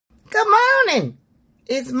morning.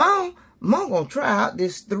 It's Mom. Mom gonna try out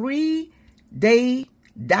this 3-day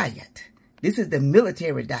diet. This is the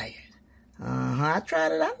military diet. I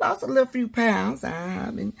tried it. I lost a little few pounds.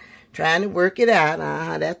 I've been trying to work it out.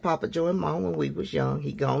 That's Papa Joe and Mom when we was young.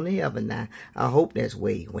 He gone to heaven now. I hope that's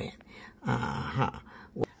where he went. I'm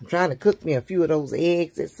trying to cook me a few of those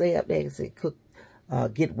eggs that say up there. It say cook.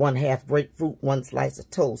 Get 1/2 grapefruit, 1 slice of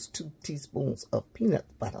toast, 2 teaspoons of peanut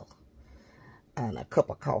butter, and a cup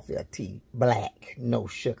of coffee or tea, black, no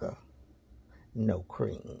sugar, no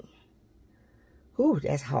cream. Ooh,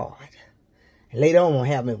 that's hard. And later on, I'm going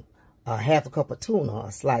to have me 1/2 cup of tuna,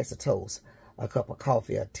 a slice of toast, a cup of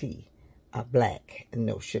coffee or tea, black, and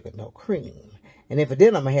no sugar, no cream. And then for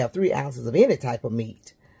dinner, I'm going to have 3 ounces of any type of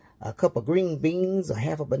meat, a cup of green beans, a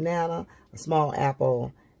 1/2 banana, a small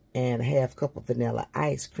apple, and a 1/2 cup of vanilla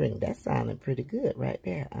ice cream. That's sounding pretty good right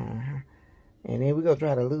there. And then we're going to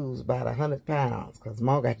try to lose about 100 pounds because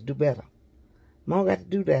Mom got to do better. Mom got to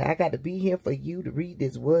do that. I got to be here for you to read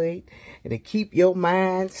this word and to keep your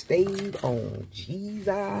mind stayed on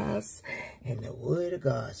Jesus and the word of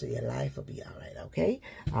God so your life will be all right, okay?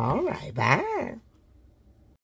 All right, bye.